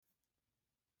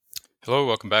Hello,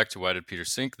 welcome back to Why Did Peter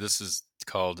Sink? This is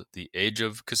called The Age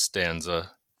of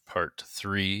Costanza, Part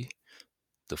 3,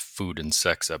 the Food and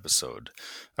Sex episode.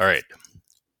 All right.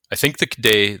 I think the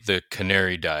day the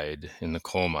canary died in the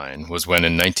coal mine was when,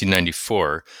 in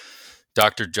 1994,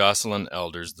 Dr. Jocelyn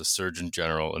Elders, the Surgeon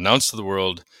General, announced to the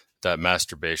world that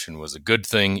masturbation was a good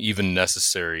thing, even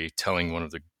necessary, telling one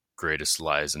of the greatest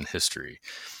lies in history.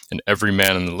 And every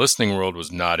man in the listening world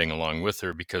was nodding along with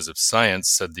her, because if science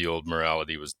said the old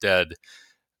morality was dead,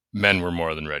 men were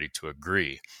more than ready to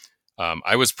agree.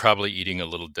 I was probably eating a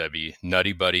Little Debbie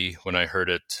Nutty Buddy when I heard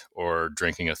it, or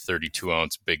drinking a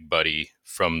 32-ounce Big Buddy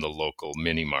from the local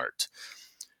mini mart.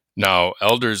 Now,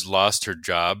 Elders lost her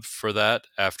job for that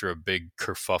after a big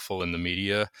kerfuffle in the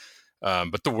media,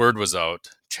 but the word was out.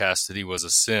 Chastity was a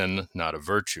sin, not a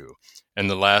virtue. And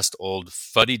the last old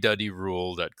fuddy-duddy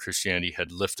rule that Christianity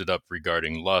had lifted up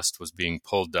regarding lust was being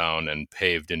pulled down and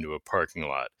paved into a parking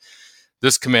lot.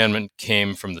 This commandment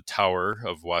came from the Tower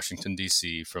of Washington,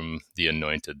 D.C., from the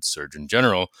anointed Surgeon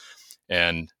General,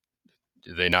 and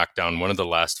they knocked down one of the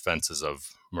last fences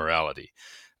of morality.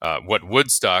 What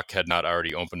Woodstock had not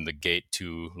already opened the gate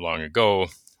too long ago,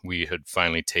 we had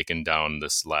finally taken down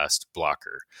this last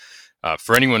blocker.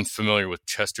 For anyone familiar with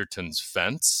Chesterton's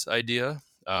fence idea,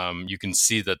 you can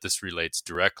see that this relates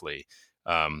directly.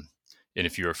 And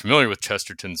if you are familiar with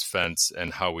Chesterton's fence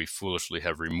and how we foolishly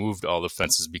have removed all the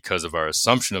fences because of our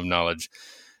assumption of knowledge,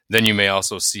 then you may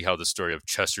also see how the story of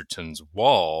Chesterton's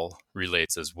wall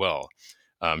relates as well.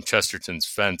 Chesterton's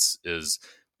fence is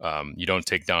you don't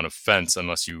take down a fence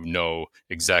unless you know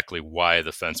exactly why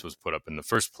the fence was put up in the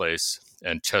first place.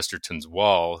 And Chesterton's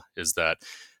wall is that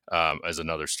as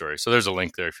another story. So there's a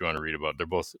link there if you want to read about it. They're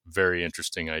both very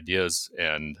interesting ideas,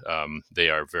 and they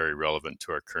are very relevant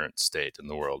to our current state in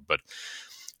the world. But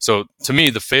so to me,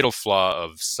 the fatal flaw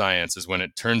of science is when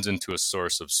it turns into a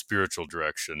source of spiritual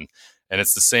direction, and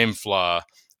it's the same flaw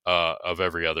of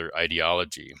every other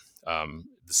ideology. The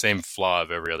same flaw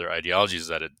of every other ideology is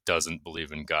that it doesn't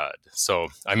believe in God. So,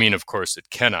 I mean, of course, it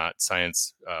cannot.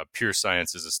 Science, pure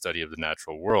science, is a study of the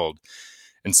natural world,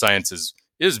 and science is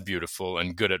beautiful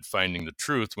and good at finding the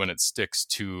truth when it sticks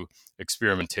to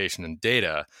experimentation and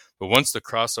data. But once the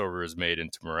crossover is made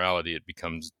into morality, it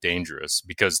becomes dangerous,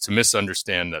 because to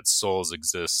misunderstand that souls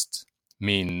exist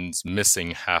means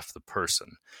missing half the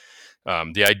person.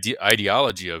 The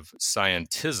ideology of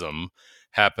scientism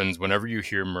happens whenever you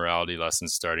hear morality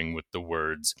lessons starting with the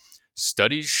words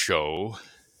studies show.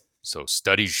 So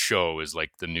studies show is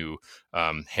like the new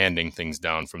handing things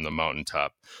down from the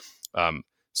mountaintop.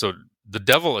 So the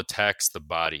devil attacks the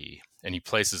body, and he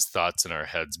places thoughts in our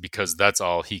heads because that's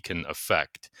all he can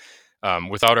affect.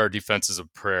 Without our defenses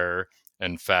of prayer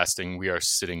and fasting, we are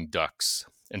sitting ducks.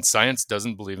 And science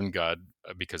doesn't believe in God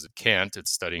because it can't.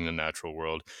 It's studying the natural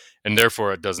world, and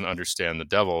therefore it doesn't understand the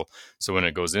devil. So when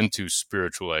it goes into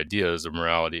spiritual ideas or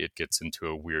morality, it gets into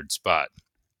a weird spot.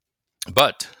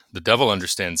 But the devil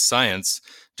understands science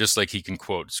just like he can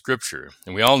quote scripture.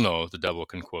 And we all know the devil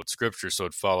can quote scripture, so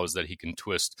it follows that he can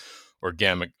twist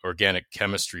organic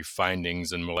chemistry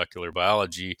findings and molecular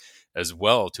biology as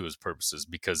well to his purposes,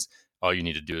 because all you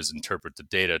need to do is interpret the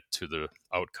data to the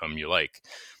outcome you like.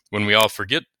 When we all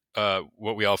forget,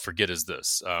 what we all forget is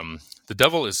this. The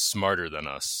devil is smarter than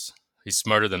us. He's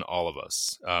smarter than all of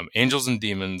us. Angels and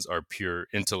demons are pure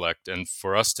intellect, and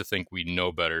for us to think we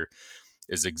know better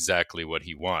is exactly what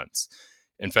he wants.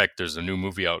 In fact, there's a new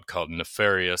movie out called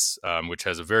Nefarious, which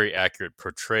has a very accurate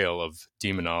portrayal of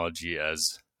demonology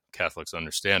as Catholics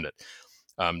understand it.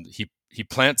 He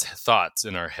plants thoughts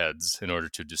in our heads in order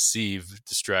to deceive,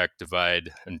 distract,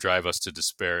 divide, and drive us to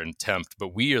despair and tempt,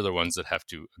 but we are the ones that have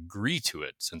to agree to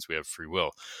it since we have free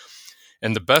will.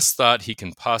 And the best thought he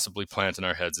can possibly plant in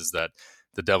our heads is that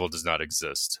the devil does not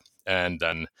exist, and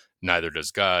then neither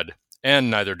does God,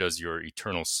 and neither does your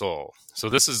eternal soul. So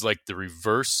this is like the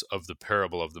reverse of the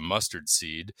parable of the mustard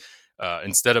seed.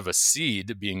 Instead of a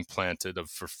seed being planted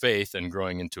for faith and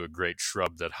growing into a great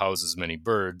shrub that houses many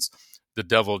birds, the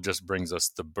devil just brings us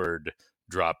the bird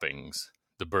droppings,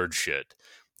 the bird shit.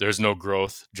 There's no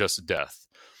growth, just death.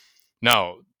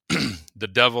 Now, the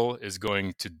devil is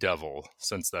going to devil,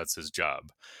 since that's his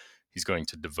job. He's going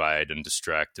to divide and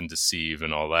distract and deceive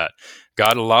and all that.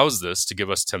 God allows this to give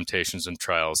us temptations and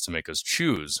trials to make us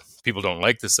choose. People don't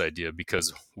like this idea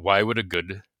because why would a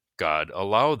good God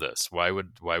allow this? Why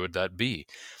would that be?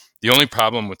 The only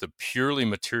problem with the purely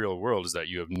material world is that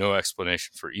you have no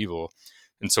explanation for evil.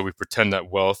 And so we pretend that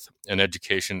wealth and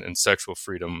education and sexual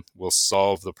freedom will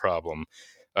solve the problem.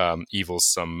 Evil's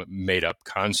some made-up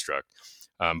construct.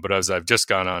 But as I've just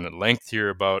gone on at length here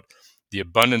about the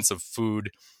abundance of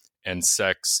food and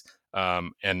sex,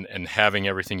 and having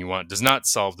everything you want does not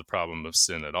solve the problem of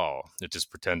sin at all. It just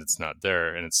pretends it's not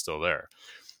there, and it's still there.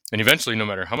 And eventually, no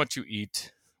matter how much you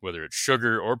eat, whether it's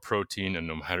sugar or protein, and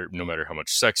no matter how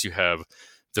much sex you have,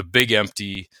 the big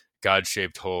empty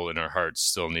God-shaped hole in our hearts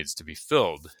still needs to be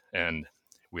filled. And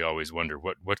we always wonder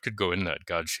what could go in that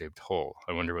God-shaped hole.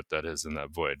 I wonder what that is in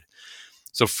that void.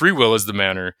 So free will is the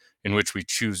manner in which we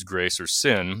choose grace or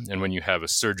sin. And when you have a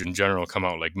surgeon general come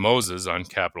out like Moses on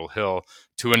Capitol Hill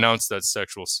to announce that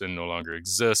sexual sin no longer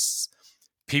exists,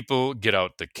 people get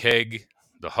out the keg,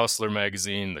 the Hustler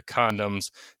magazine, the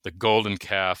condoms, the golden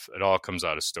calf. It all comes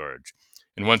out of storage.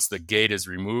 And once the gate is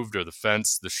removed or the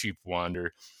fence, the sheep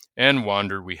wander, and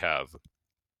wander we have.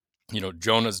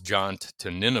 Jonah's jaunt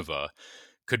to Nineveh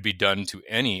could be done to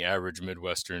any average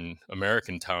Midwestern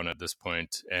American town at this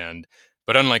point.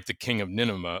 But unlike the king of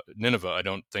Nineveh, I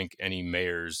don't think any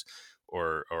mayors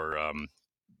or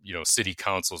city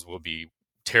councils will be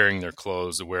tearing their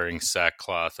clothes, wearing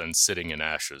sackcloth, and sitting in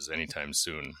ashes anytime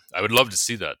soon. I would love to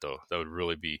see that, though. That would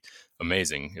really be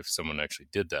amazing if someone actually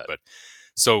did that. But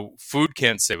so food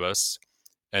can't save us,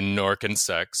 and nor can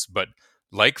sex. But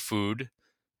like food,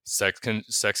 sex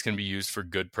can be used for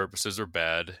good purposes or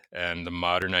bad, and the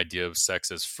modern idea of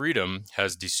sex as freedom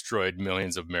has destroyed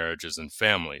millions of marriages and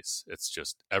families. It's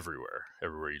just everywhere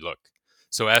you look.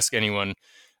 So ask anyone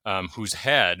who's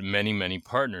had many, many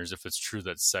partners if it's true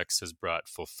that sex has brought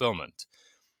fulfillment.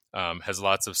 Has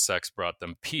lots of sex brought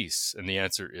them peace? And the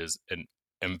answer is an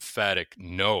emphatic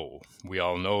no. We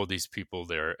all know these people,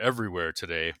 they're everywhere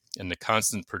today, and the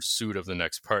constant pursuit of the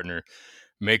next partner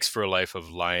makes for a life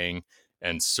of lying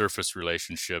and surface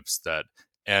relationships that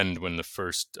end when the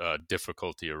first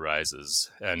difficulty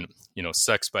arises. And,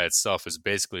 sex by itself is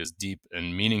basically as deep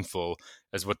and meaningful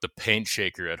as what the paint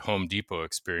shaker at Home Depot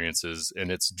experiences in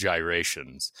its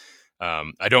gyrations.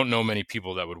 I don't know many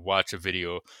people that would watch a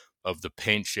video of the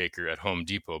paint shaker at Home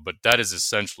Depot, but that is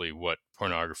essentially what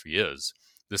pornography is.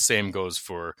 The same goes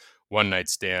for one-night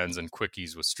stands and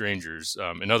quickies with strangers.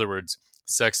 In other words,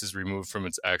 sex is removed from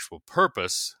its actual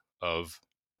purpose of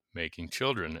making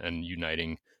children and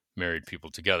uniting married people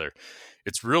together.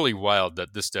 It's really wild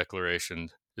that this declaration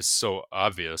is so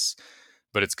obvious,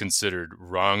 but it's considered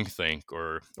wrongthink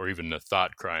or even a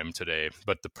thought crime today.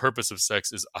 But the purpose of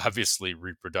sex is obviously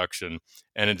reproduction,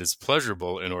 and it is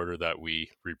pleasurable in order that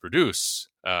we reproduce.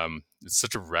 It's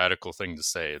such a radical thing to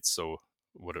say. It's so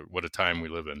what a time we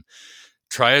live in.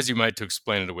 Try as you might to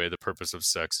explain it away, the purpose of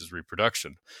sex is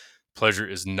reproduction. Pleasure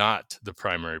is not the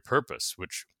primary purpose,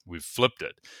 which we've flipped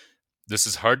it. This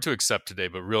is hard to accept today,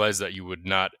 but realize that you would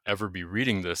not ever be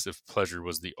reading this if pleasure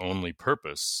was the only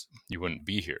purpose. You wouldn't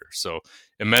be here. So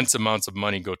immense amounts of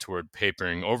money go toward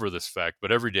papering over this fact,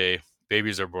 but every day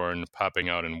babies are born popping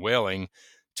out and wailing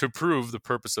to prove the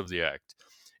purpose of the act.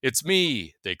 It's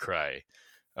me, they cry.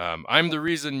 I'm the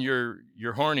reason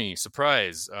you're horny.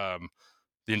 Surprise.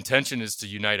 The intention is to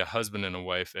unite a husband and a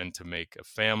wife and to make a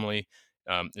family.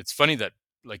 It's funny that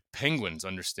penguins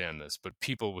understand this, but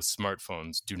people with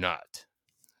smartphones do not.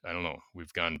 I don't know.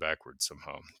 We've gone backwards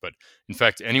somehow. But in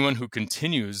fact, anyone who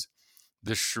continues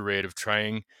this charade of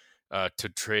trying to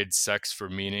trade sex for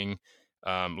meaning,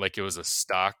 like it was a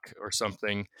stock or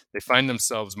something, they find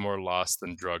themselves more lost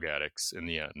than drug addicts in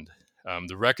the end.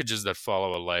 The wreckages that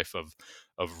follow a life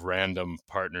of random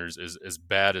partners is as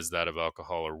bad as that of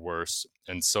alcohol or worse.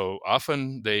 And so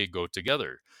often they go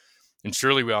together. And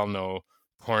surely we all know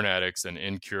porn addicts and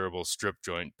incurable strip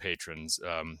joint patrons,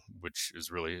 which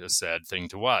is really a sad thing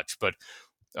to watch. But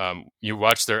you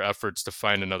watch their efforts to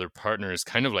find another partner is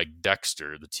kind of like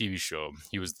Dexter, the TV show.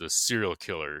 He was the serial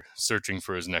killer searching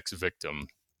for his next victim.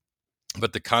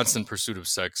 But the constant pursuit of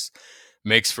sex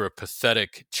makes for a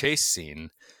pathetic chase scene,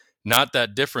 not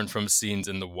that different from scenes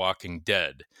in The Walking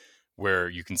Dead, where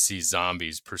you can see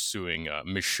zombies pursuing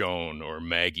Michonne or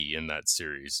Maggie in that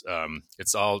series.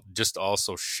 It's all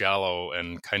so shallow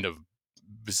and kind of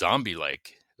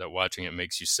zombie-like that watching it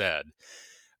makes you sad.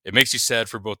 It makes you sad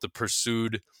for both the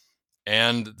pursued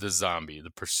and the zombie, the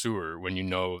pursuer, when you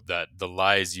know that the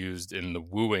lies used in the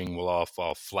wooing will all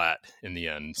fall flat in the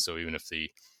end. So even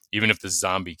if the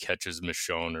zombie catches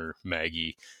Michonne or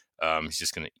Maggie, he's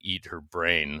just going to eat her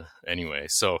brain anyway.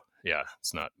 So yeah,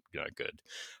 it's not good.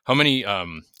 How many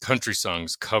country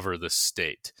songs cover this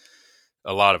state?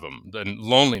 A lot of them. And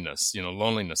loneliness,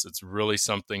 it's really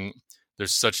something.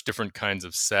 There's such different kinds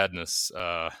of sadness.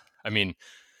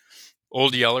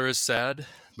 Old Yeller is sad,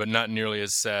 but not nearly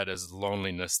as sad as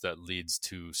loneliness that leads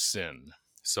to sin.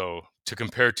 So to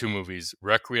compare two movies,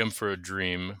 Requiem for a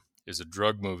Dream is a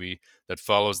drug movie that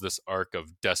follows this arc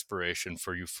of desperation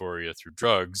for euphoria through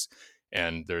drugs,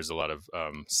 and there's a lot of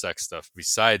sex stuff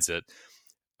besides it.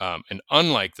 And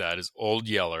unlike that is Old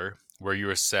Yeller, where you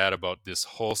are sad about this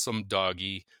wholesome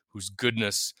doggy whose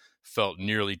goodness felt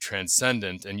nearly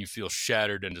transcendent, and you feel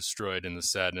shattered and destroyed in the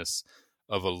sadness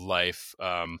of a life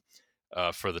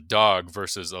for the dog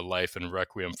versus a life in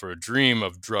Requiem for a Dream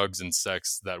of drugs and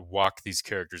sex that walk these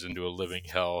characters into a living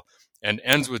hell, and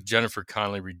ends with Jennifer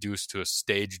Connelly reduced to a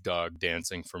stage dog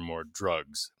dancing for more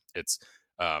drugs. It's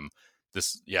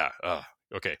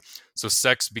okay. So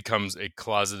sex becomes a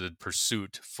closeted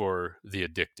pursuit for the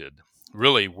addicted,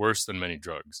 really worse than many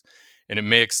drugs. And it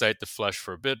may excite the flesh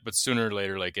for a bit, but sooner or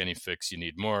later, like any fix, you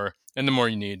need more. And the more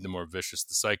you need, the more vicious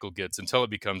the cycle gets until it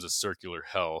becomes a circular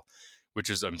hell, which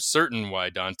is, I'm certain, why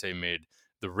Dante made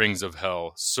the rings of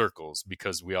hell circles,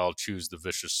 because we all choose the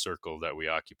vicious circle that we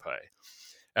occupy.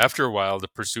 After a while, the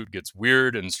pursuit gets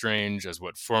weird and strange as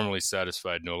what formerly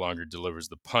satisfied no longer delivers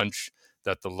the punch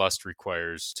that the lust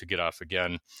requires to get off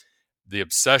again. The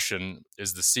obsession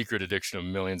is the secret addiction of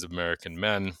millions of American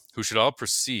men who should all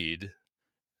proceed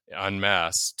en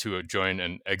masse to join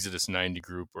an Exodus 90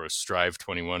 group or a Strive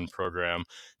 21 program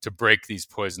to break these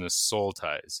poisonous soul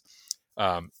ties.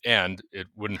 And it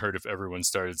wouldn't hurt if everyone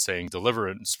started saying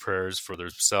deliverance prayers for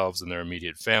themselves and their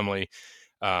immediate family.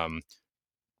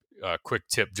 Quick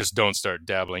tip, just don't start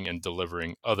dabbling in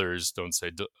delivering others. Don't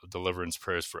say deliverance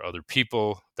prayers for other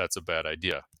people. That's a bad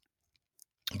idea.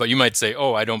 But you might say,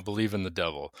 oh, I don't believe in the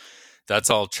devil. That's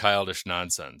all childish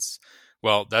nonsense.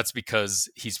 Well, that's because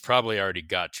he's probably already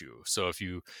got you. So if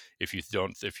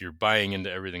you're buying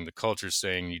into everything the culture's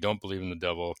saying, you don't believe in the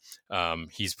devil,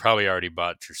 he's probably already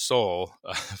bought your soul,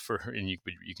 and you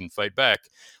can fight back.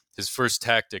 His first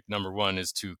tactic, number one,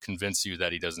 is to convince you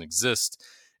that he doesn't exist.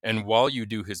 And while you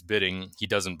do his bidding, he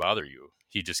doesn't bother you.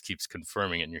 He just keeps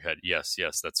confirming it in your head. Yes,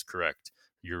 that's correct.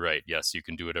 You're right. Yes, you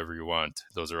can do whatever you want.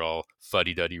 Those are all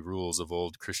fuddy-duddy rules of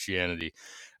old Christianity.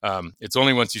 It's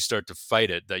only once you start to fight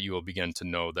it that you will begin to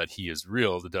know that he is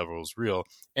real, the devil is real,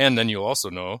 and then you'll also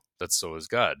know that so is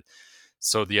God.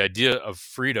 So the idea of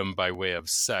freedom by way of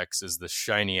sex is the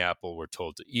shiny apple we're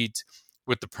told to eat,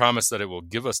 with the promise that it will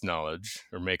give us knowledge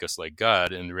or make us like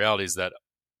God. And the reality is that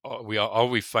all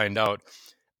we find out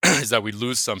is that we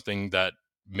lose something that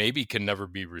maybe can never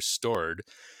be restored.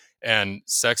 And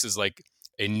sex is like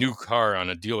a new car on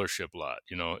a dealership lot.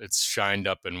 It's shined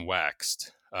up and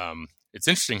waxed. It's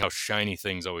interesting how shiny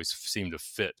things always seem to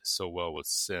fit so well with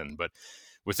sin. But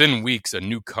within weeks, a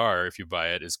new car, if you buy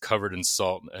it, is covered in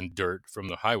salt and dirt from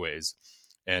the highways.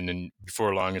 And then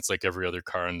before long, it's like every other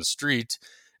car on the street.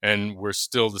 And we're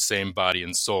still the same body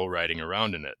and soul riding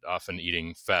around in it, often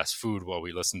eating fast food while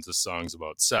we listen to songs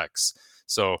about sex.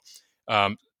 So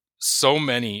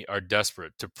many are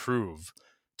desperate to prove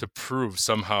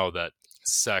somehow that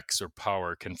sex or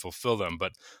power can fulfill them.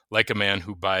 But like a man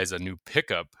who buys a new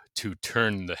pickup to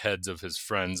turn the heads of his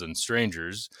friends and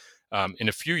strangers, in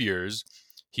a few years,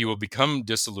 he will become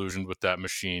disillusioned with that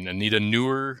machine and need a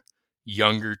newer,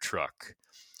 younger truck.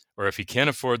 Or if he can't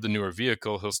afford the newer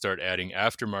vehicle, he'll start adding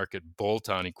aftermarket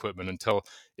bolt-on equipment until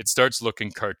it starts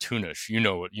looking cartoonish. You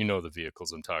know the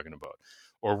vehicles I'm talking about.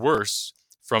 Or worse,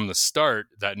 from the start,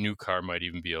 that new car might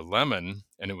even be a lemon,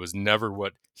 and it was never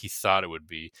what he thought it would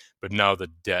be. But now the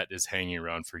debt is hanging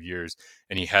around for years,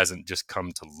 and he hasn't just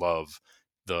come to love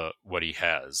what he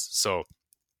has. So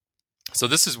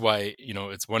this is why,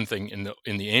 it's one thing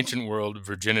in the ancient world,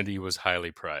 virginity was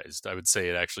highly prized. I would say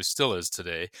it actually still is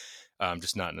today,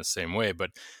 just not in the same way.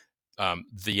 But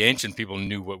the ancient people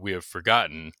knew what we have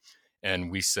forgotten,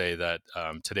 and we say that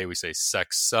today we say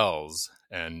sex sells,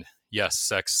 and yes,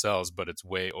 sex sells, but it's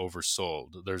way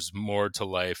oversold. There's more to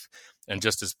life, and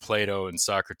just as Plato and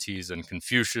Socrates and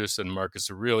Confucius and Marcus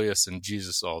Aurelius and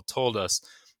Jesus all told us,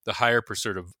 the higher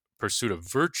pursuit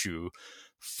of virtue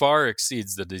far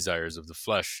exceeds the desires of the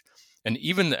flesh. And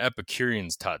even the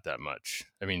Epicureans taught that much.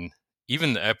 I mean,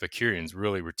 even the Epicureans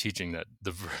really were teaching that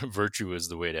the virtue is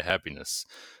the way to happiness,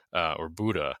 or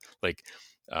Buddha. Like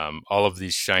all of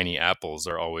these shiny apples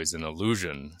are always an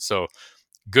illusion. So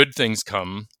good things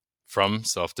come from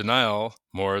self-denial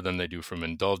more than they do from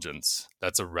indulgence.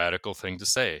 That's a radical thing to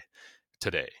say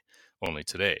today, only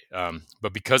today.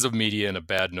 But because of media and a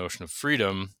bad notion of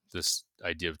freedom, this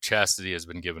idea of chastity has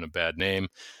been given a bad name.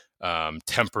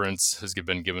 Temperance has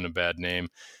been given a bad name.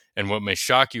 And what may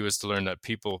shock you is to learn that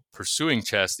people pursuing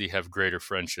chastity have greater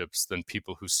friendships than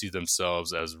people who see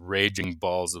themselves as raging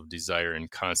balls of desire in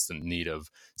constant need of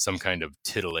some kind of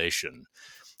titillation.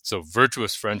 So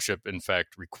virtuous friendship, in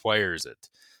fact, requires it.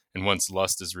 And once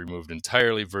lust is removed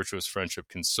entirely, virtuous friendship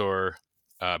can soar.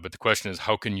 But the question is,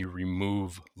 how can you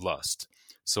remove lust?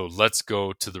 So let's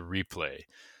go to the replay.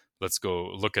 Let's go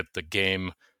look at the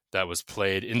game that was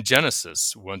played in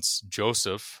Genesis. Once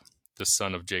Joseph, the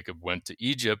son of Jacob, went to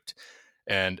Egypt,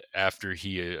 and after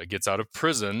he gets out of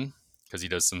prison, because he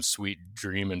does some sweet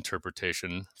dream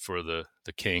interpretation for the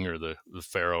king or the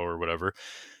pharaoh or whatever,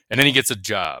 and then he gets a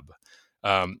job,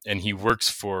 and he works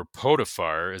for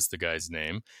Potiphar, is the guy's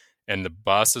name, and the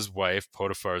boss's wife,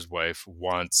 Potiphar's wife,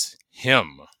 wants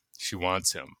him. She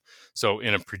wants him. So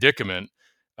in a predicament,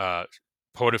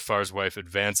 Potiphar's wife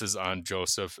advances on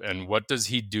Joseph, and what does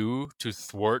he do to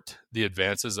thwart the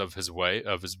advances of his wife,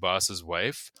 of his boss's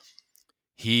wife?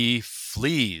 He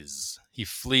flees. He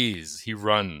flees. He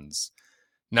runs.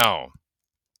 Now,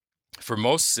 for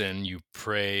most sin, you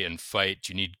pray and fight.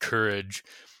 You need courage,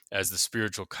 as the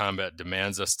spiritual combat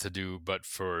demands us to do. But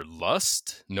for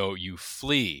lust, no, you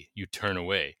flee. You turn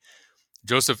away.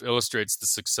 Joseph illustrates the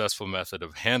successful method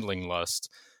of handling lust.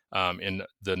 In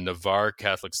the Navarre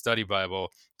Catholic Study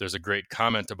Bible, there's a great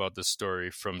comment about this story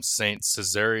from Saint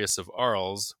Caesarius of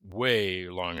Arles way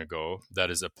long ago that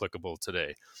is applicable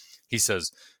today. He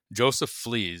says, Joseph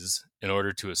flees in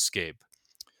order to escape.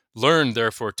 Learn,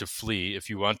 therefore, to flee if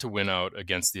you want to win out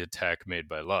against the attack made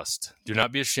by lust. Do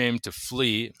not be ashamed to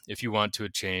flee if you want to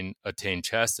attain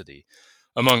chastity.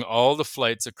 Among all the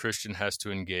flights a Christian has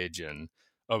to engage in,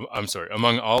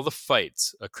 among all the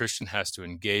fights a Christian has to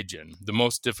engage in, the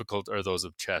most difficult are those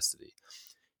of chastity.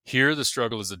 Here the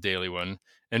struggle is a daily one,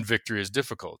 and victory is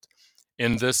difficult.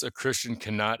 In this a Christian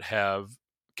cannot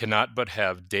but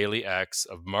have daily acts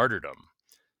of martyrdom.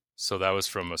 So that was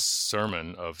from a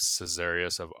sermon of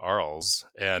Caesarius of Arles.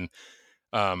 And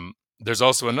there's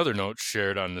also another note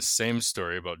shared on the same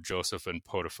story about Joseph and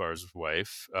Potiphar's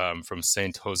wife from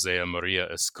Saint Josea Maria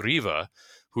Escriva,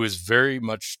 who is very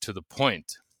much to the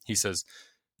point. He says,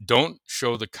 don't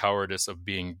show the cowardice of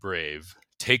being brave.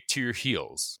 Take to your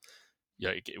heels.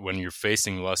 Yeah, when you're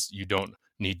facing lust, you don't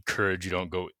need courage. You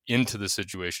don't go into the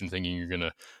situation thinking you're going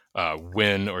to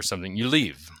win or something. You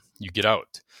leave. You get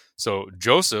out. So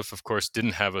Joseph, of course,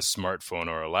 didn't have a smartphone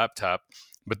or a laptop,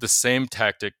 but the same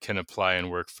tactic can apply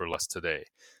and work for lust today.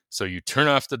 So you turn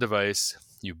off the device,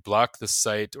 you block the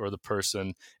site or the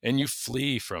person, and you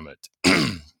flee from it.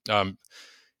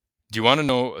 Do you want to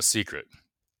know a secret?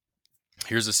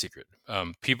 Here's a secret.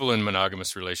 People in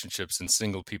monogamous relationships and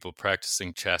single people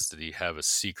practicing chastity have a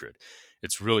secret.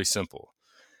 It's really simple.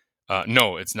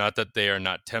 No, it's not that they are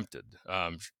not tempted.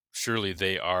 Surely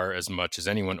they are as much as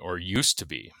anyone, or used to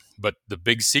be. But the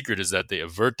big secret is that they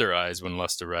avert their eyes when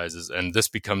lust arises, and this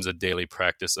becomes a daily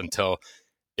practice until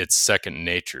it's second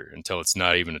nature, until it's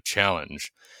not even a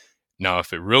challenge. Now,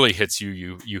 if it really hits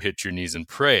you, you hit your knees and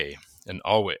pray, and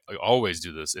always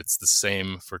do this. It's the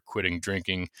same for quitting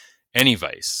drinking, any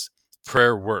vice.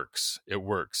 Prayer works. It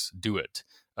works. Do it.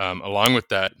 Along with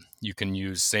that, you can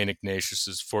use St.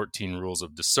 Ignatius's 14 rules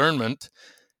of discernment.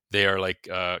 They are like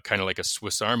kind of like a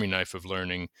Swiss Army knife of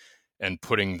learning and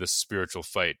putting the spiritual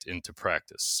fight into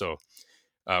practice. So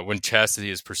when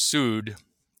chastity is pursued,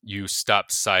 you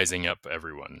stop sizing up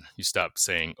everyone. You stop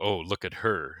saying, oh, look at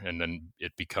her. And then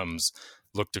it becomes,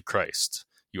 look to Christ.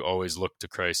 You always look to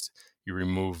Christ. You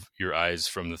remove your eyes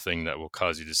from the thing that will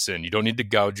cause you to sin. You don't need to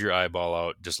gouge your eyeball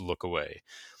out. Just look away.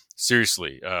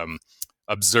 Seriously,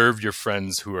 observe your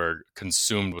friends who are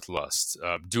consumed with lust.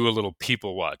 Do a little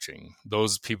people watching.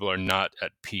 Those people are not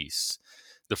at peace.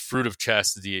 The fruit of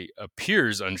chastity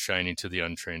appears unshining to the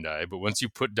untrained eye, but once you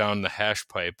put down the hash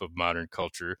pipe of modern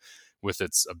culture with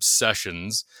its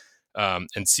obsessions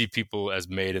and see people as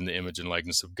made in the image and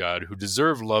likeness of God who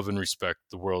deserve love and respect,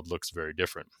 the world looks very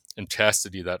different. And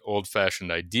chastity, that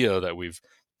old-fashioned idea that we've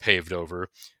paved over,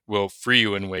 will free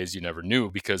you in ways you never knew,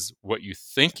 because what you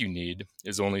think you need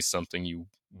is only something you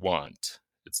want.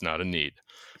 It's not a need.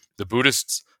 The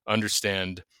Buddhists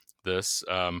understand this.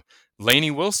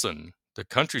 Lainey Wilson, the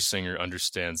country singer,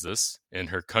 understands this in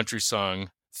her country song,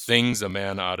 Things a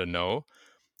Man Ought to Know.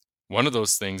 One of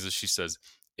those things is she says,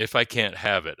 if I can't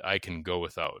have it, I can go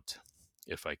without.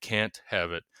 If I can't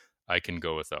have it, I can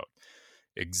go without.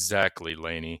 Exactly,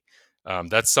 Lainey.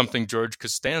 That's something George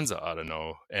Costanza ought to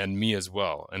know, and me as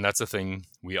well. And that's a thing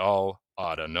we all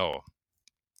ought to know.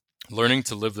 Learning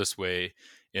to live this way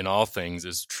in all things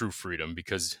is true freedom,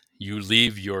 because you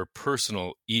leave your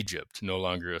personal Egypt, no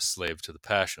longer a slave to the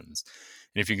passions.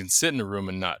 And if you can sit in a room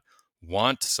and not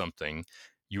want something,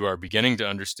 you are beginning to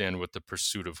understand what the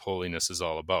pursuit of holiness is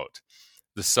all about.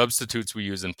 The substitutes we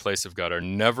use in place of God are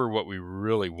never what we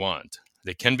really want.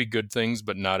 They can be good things,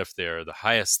 but not if they are the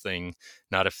highest thing,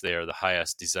 not if they are the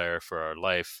highest desire for our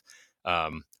life.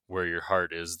 Where your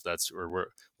heart is, that's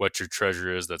what your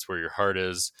treasure is, that's where your heart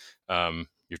is.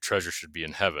 Your treasure should be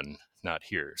in heaven, not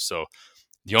here. So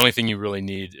the only thing you really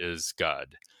need is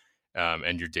God.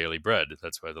 and your daily bread.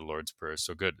 That's why the Lord's Prayer is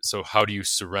so good. So how do you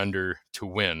surrender to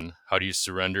win? How do you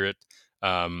surrender it?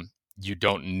 You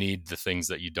don't need the things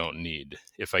that you don't need.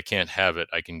 If I can't have it,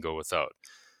 I can go without.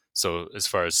 So as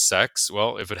far as sex,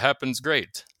 well, if it happens,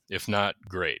 great. If not,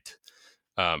 great.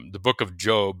 The book of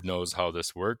Job knows how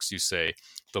this works. You say,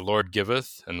 the Lord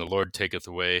giveth and the Lord taketh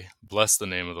away. Bless the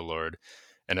name of the Lord.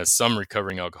 And as some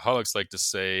recovering alcoholics like to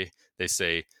say, they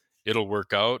say, it'll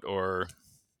work out or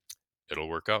it'll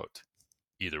work out.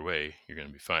 Either way, you're going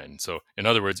to be fine. So in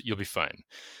other words, you'll be fine.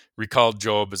 Recall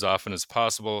Job as often as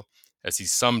possible as he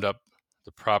summed up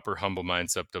the proper humble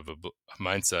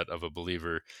mindset of a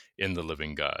believer in the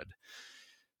living God.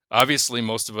 Obviously,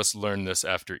 most of us learn this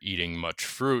after eating much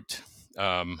fruit.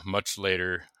 Much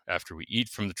later, after we eat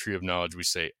from the tree of knowledge, we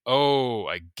say, oh,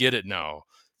 I get it now.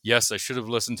 Yes, I should have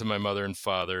listened to my mother and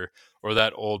father or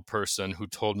that old person who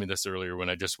told me this earlier when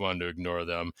I just wanted to ignore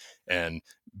them and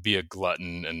be a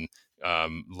glutton and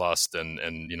lust and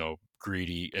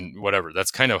greedy and whatever. That's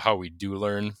kind of how we do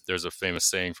learn. There's a famous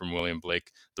saying from William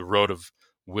Blake, the road of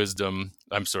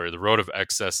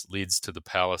excess leads to the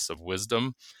palace of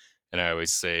wisdom. And I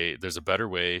always say there's a better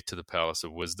way to the palace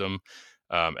of wisdom.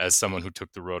 As someone who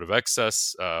took the road of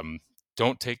excess,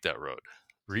 don't take that road.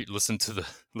 Listen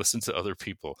to other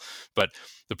people. But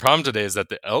the problem today is that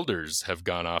the elders have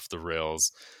gone off the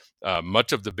rails.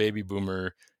 Much of the baby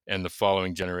boomer and the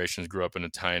following generations grew up in a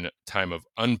time of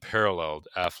unparalleled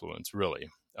affluence, really.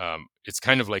 It's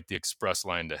kind of like the express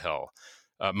line to hell.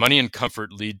 Money and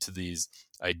comfort lead to these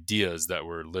ideas that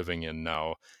we're living in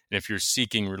now. And if you're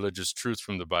seeking religious truth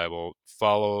from the Bible,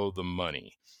 follow the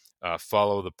money,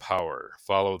 follow the power,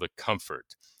 follow the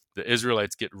comfort. The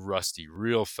Israelites get rusty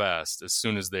real fast as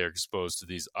soon as they are exposed to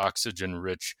these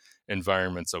oxygen-rich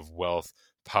environments of wealth,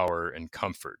 power, and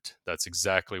comfort. That's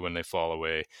exactly when they fall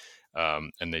away,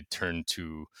 and they turn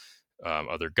to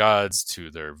other gods, to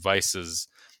their vices,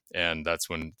 and that's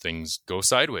when things go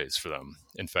sideways for them.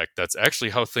 In fact, that's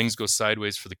actually how things go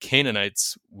sideways for the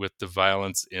Canaanites with the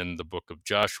violence in the book of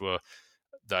Joshua.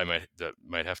 That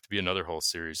might have to be another whole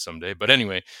series someday. But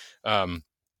anyway,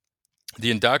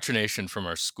 the indoctrination from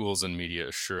our schools and media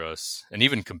assure us and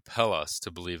even compel us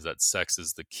to believe that sex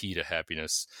is the key to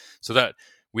happiness, so that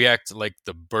we act like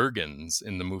the Bergens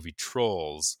in the movie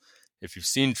Trolls. If you've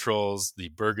seen Trolls, the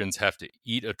Bergens have to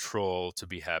eat a troll to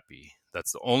be happy.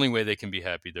 That's the only way they can be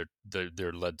happy.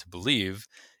 They're led to believe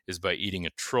is by eating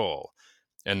a troll.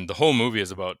 And the whole movie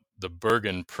is about the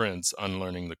Bergen prince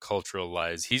unlearning the cultural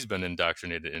lies he's been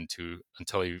indoctrinated into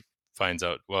until he finds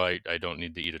out, well, I don't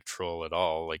need to eat a troll at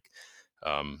all.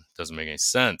 Doesn't make any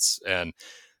sense. And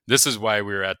this is why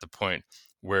we're at the point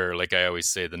where, like I always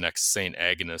say, the next Saint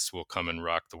Agnes will come and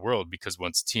rock the world, because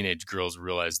once teenage girls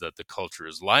realize that the culture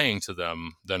is lying to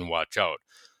them, then watch out.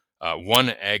 One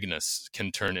Agnes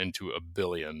can turn into a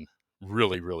billion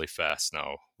really, really fast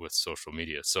now with social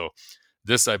media. So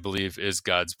this, I believe, is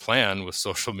God's plan with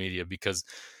social media, because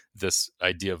this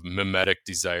idea of mimetic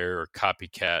desire or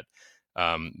copycat,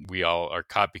 we all are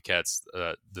copycats.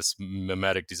 This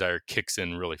mimetic desire kicks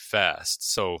in really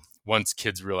fast. So once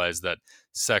kids realize that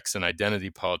sex and identity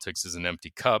politics is an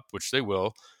empty cup, which they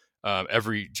will,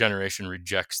 every generation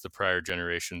rejects the prior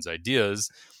generation's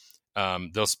ideas.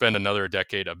 They'll spend another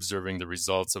decade observing the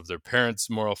results of their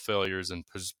parents' moral failures and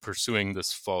pursuing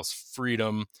this false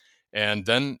freedom. And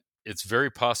then it's very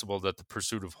possible that the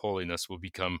pursuit of holiness will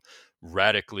become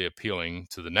radically appealing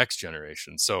to the next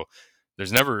generation. So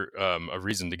there's never a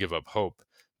reason to give up hope,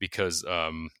 because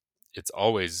it's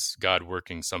always God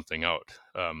working something out.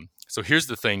 So here's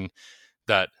the thing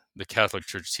that the Catholic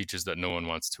Church teaches that no one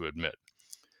wants to admit.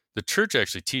 The Church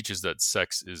actually teaches that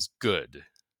sex is good.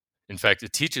 In fact,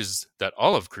 it teaches that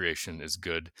all of creation is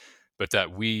good, but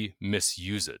that we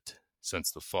misuse it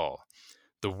since the fall.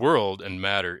 The world and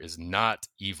matter is not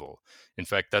evil. In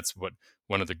fact, that's what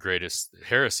one of the greatest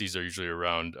heresies are usually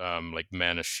around, like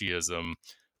Manichaeism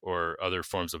or other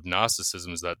forms of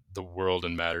Gnosticism, is that the world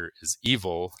and matter is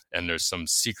evil and there's some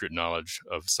secret knowledge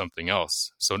of something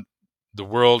else. So the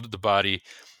world, the body,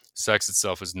 sex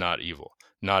itself is not evil,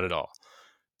 not at all.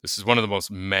 This is one of the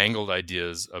most mangled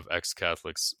ideas of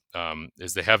ex-Catholics,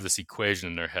 is they have this equation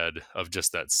in their head of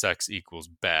just that sex equals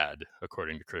bad,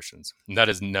 according to Christians. And that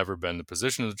has never been the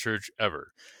position of the Church,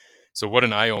 ever. So what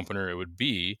an eye-opener it would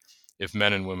be if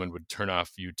men and women would turn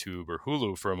off YouTube or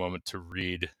Hulu for a moment to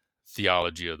read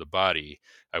Theology of the Body.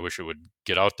 I wish it would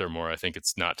get out there more. I think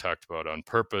it's not talked about on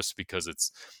purpose, because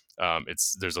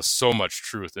there's so much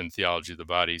truth in Theology of the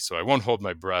Body. So I won't hold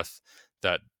my breath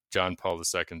that John Paul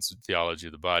II's Theology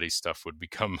of the Body stuff would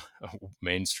become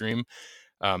mainstream.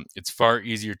 It's far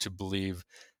easier to believe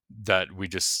that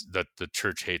the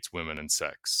church hates women and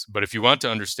sex. But if you want to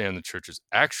understand the church's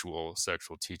actual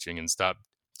sexual teaching and stop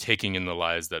taking in the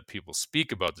lies that people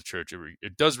speak about the church,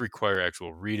 it does require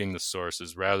actual reading the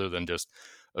sources rather than just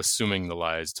assuming the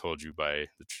lies told you by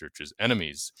the church's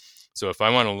enemies. So if I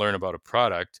want to learn about a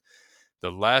product,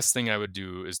 the last thing I would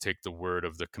do is take the word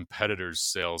of the competitor's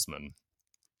salesman.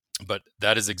 But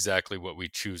that is exactly what we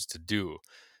choose to do.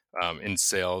 In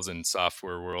sales and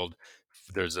software world,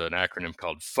 there's an acronym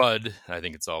called FUD. I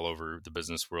think it's all over the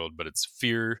business world, but it's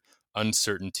fear,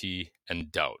 uncertainty,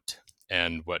 and doubt.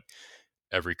 And what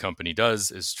every company does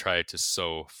is try to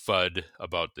sow FUD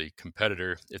about the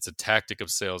competitor. It's a tactic of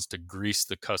sales to grease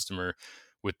the customer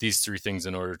with these three things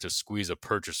in order to squeeze a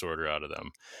purchase order out of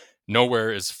them.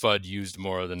 Nowhere is FUD used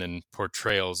more than in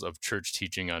portrayals of church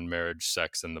teaching on marriage,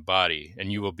 sex, and the body.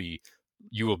 And you will be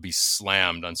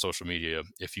slammed on social media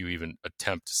if you even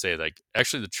attempt to say, like,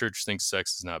 actually the church thinks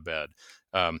sex is not bad.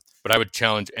 But I would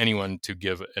challenge anyone to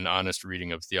give an honest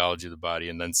reading of theology of the body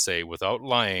and then say, without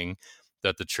lying,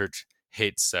 that the church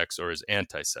hates sex or is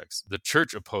anti-sex. The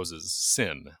church opposes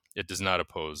sin. It does not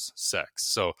oppose sex.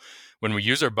 So when we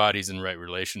use our bodies in right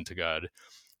relation to God,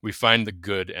 we find the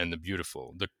good and the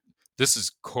beautiful. This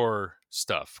is core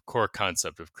stuff, core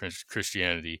concept of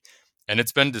Christianity. And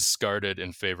it's been discarded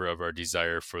in favor of our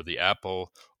desire for the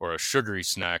apple or a sugary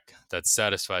snack that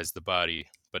satisfies the body,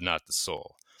 but not the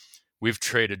soul. We've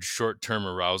traded short-term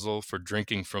arousal for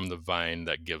drinking from the vine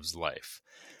that gives life.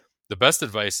 The best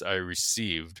advice I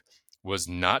received was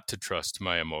not to trust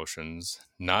my emotions,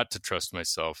 not to trust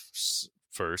myself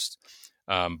first,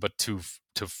 but to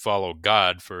follow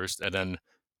God first and then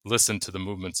listen to the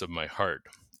movements of my heart.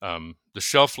 The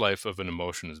shelf life of an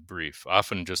emotion is brief,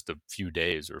 often just a few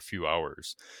days or a few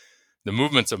hours. The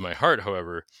movements of my heart,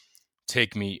 however,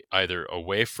 take me either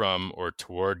away from or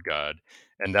toward God,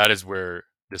 and that is where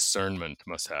discernment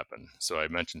must happen. So I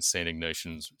mentioned Saint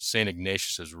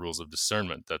Ignatius's rules of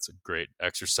discernment. That's a great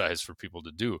exercise for people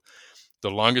to do.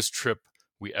 The longest trip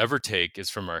we ever take is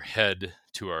from our head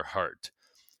to our heart,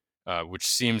 which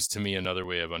seems to me another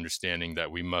way of understanding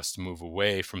that we must move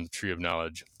away from the tree of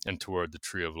knowledge and toward the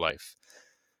tree of life.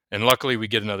 And luckily, we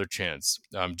get another chance.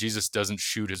 Jesus doesn't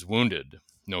shoot his wounded.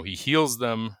 No, he heals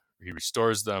them, he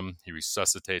restores them, he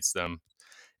resuscitates them.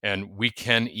 And we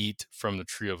can eat from the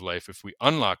tree of life if we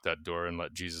unlock that door and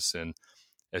let Jesus in,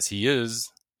 as he is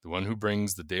the one who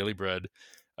brings the daily bread.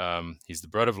 He's the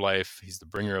bread of life. He's the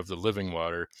bringer of the living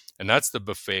water. And that's the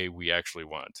buffet we actually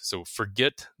want. So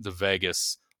forget the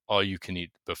Vegas all-you-can-eat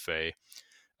buffet.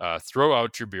 Throw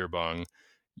out your beer bong.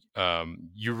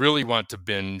 You really want to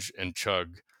binge and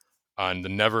chug on the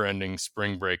never-ending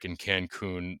spring break in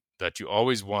Cancun that you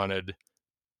always wanted,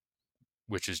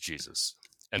 which is Jesus.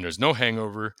 And there's no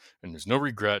hangover, and there's no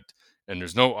regret, and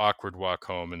there's no awkward walk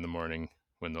home in the morning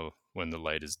when the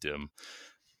light is dim.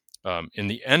 In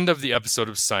the end of the episode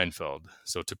of Seinfeld,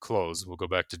 so to close, we'll go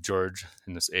back to George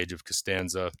in this Age of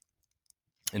Costanza.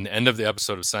 In the end of the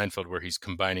episode of Seinfeld, where he's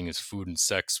combining his food and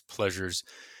sex pleasures,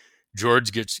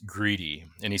 George gets greedy,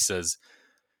 and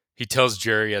he tells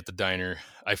Jerry at the diner,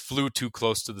 "I flew too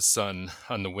close to the sun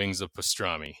on the wings of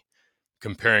pastrami,"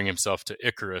 comparing himself to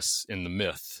Icarus in the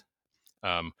myth.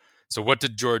 So what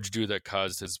did George do that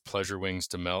caused his pleasure wings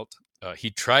to melt? He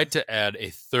tried to add a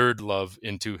third love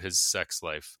into his sex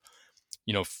life.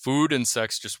 Food and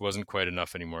sex just wasn't quite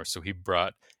enough anymore. So he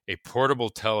brought a portable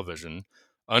television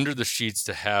under the sheets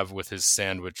to have with his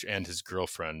sandwich and his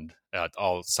girlfriend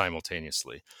all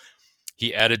simultaneously.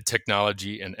 He added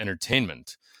technology and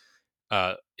entertainment.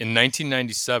 In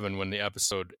 1997, when the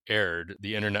episode aired,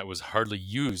 the internet was hardly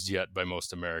used yet by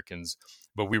most Americans,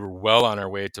 but we were well on our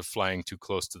way to flying too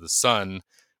close to the sun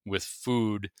with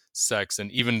food, sex,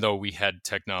 and even though we had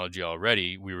technology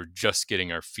already, we were just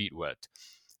getting our feet wet.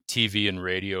 TV and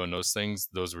radio and those things,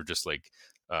 those were just like,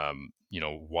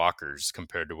 walkers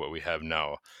compared to what we have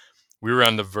now. We were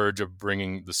on the verge of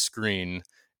bringing the screen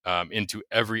into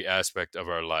every aspect of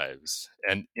our lives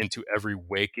and into every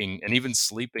waking and even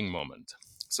sleeping moment.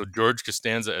 So George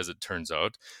Costanza, as it turns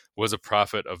out, was a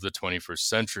prophet of the 21st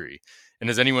century. And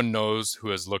as anyone knows who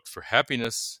has looked for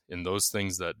happiness in those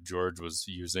things that George was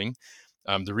using,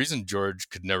 the reason George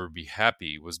could never be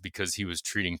happy was because he was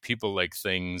treating people like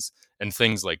things and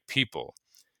things like people.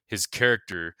 His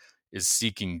character is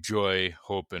seeking joy,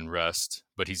 hope, and rest,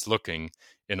 but he's looking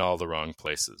in all the wrong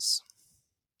places.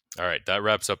 All right, that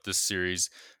wraps up this series,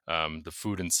 the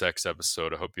food and sex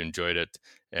episode. I hope you enjoyed it,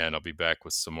 and I'll be back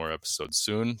with some more episodes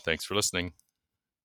soon. Thanks for listening.